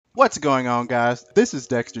What's going on, guys? This is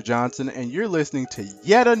Dexter Johnson, and you're listening to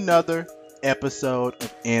yet another episode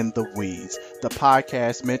of In the Weeds, the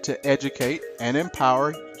podcast meant to educate and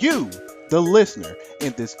empower you, the listener,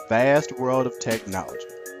 in this vast world of technology.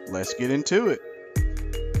 Let's get into it.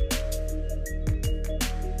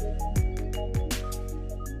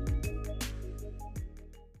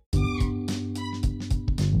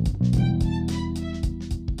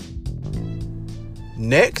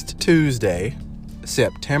 Next Tuesday,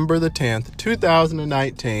 September the 10th,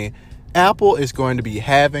 2019, Apple is going to be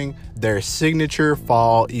having their signature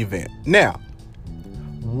fall event. Now,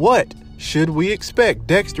 what should we expect?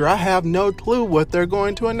 Dexter, I have no clue what they're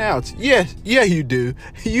going to announce. Yeah, you do.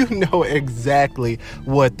 You know exactly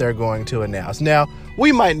what they're going to announce. Now,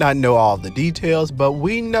 we might not know all the details, but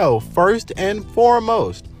we know first and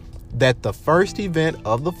foremost that the first event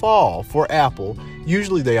of the fall for Apple,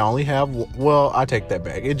 usually they only have, well, I take that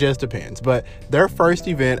back. It just depends. But their first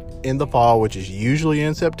event in the fall, which is usually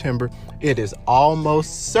in September, it is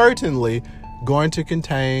almost certainly going to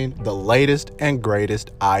contain the latest and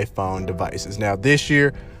greatest iPhone devices. Now, this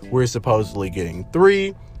year, we're supposedly getting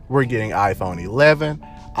 3. We're getting iPhone 11,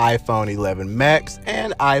 iPhone 11 Max,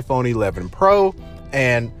 and iPhone 11 Pro.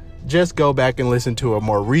 And just go back and listen to a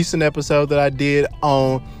more recent episode that I did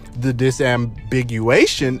on the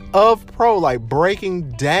disambiguation of Pro, like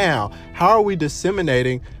breaking down how are we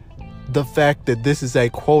disseminating the fact that this is a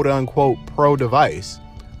quote unquote Pro device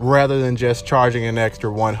rather than just charging an extra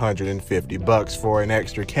 $150 for an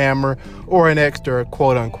extra camera or an extra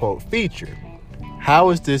quote unquote feature. How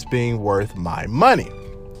is this being worth my money?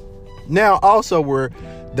 Now, also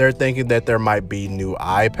they're thinking that there might be new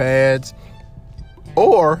iPads,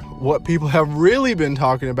 or what people have really been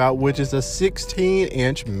talking about, which is a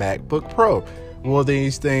 16-inch MacBook Pro. Will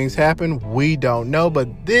these things happen? We don't know, but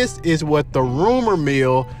this is what the rumor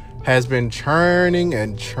mill has been churning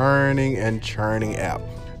and churning and churning out.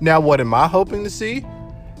 Now, what am I hoping to see?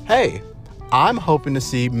 Hey, I'm hoping to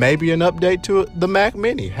see maybe an update to the Mac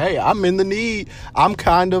Mini. Hey, I'm in the need. I'm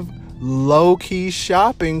kind of low-key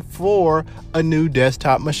shopping for a new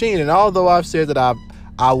desktop machine. And although I've said that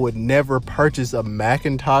I would never purchase a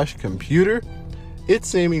Macintosh computer, it's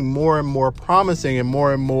seeming more and more promising and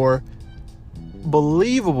more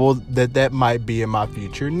believable that might be in my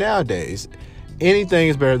future nowadays. Anything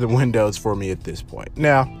is better than Windows for me at this point.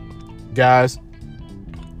 Now, guys,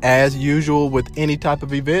 as usual with any type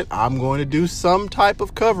of event, I'm going to do some type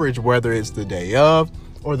of coverage, whether it's the day of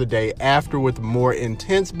or the day after with more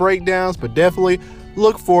intense breakdowns, but definitely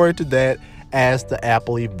look forward to that as the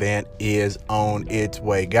Apple event is on its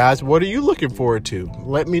way. Guys, what are you looking forward to?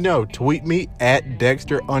 Let me know. Tweet me at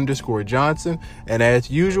Dexter_Johnson. And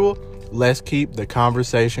as usual, let's keep the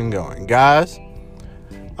conversation going. Guys,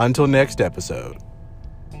 until next episode.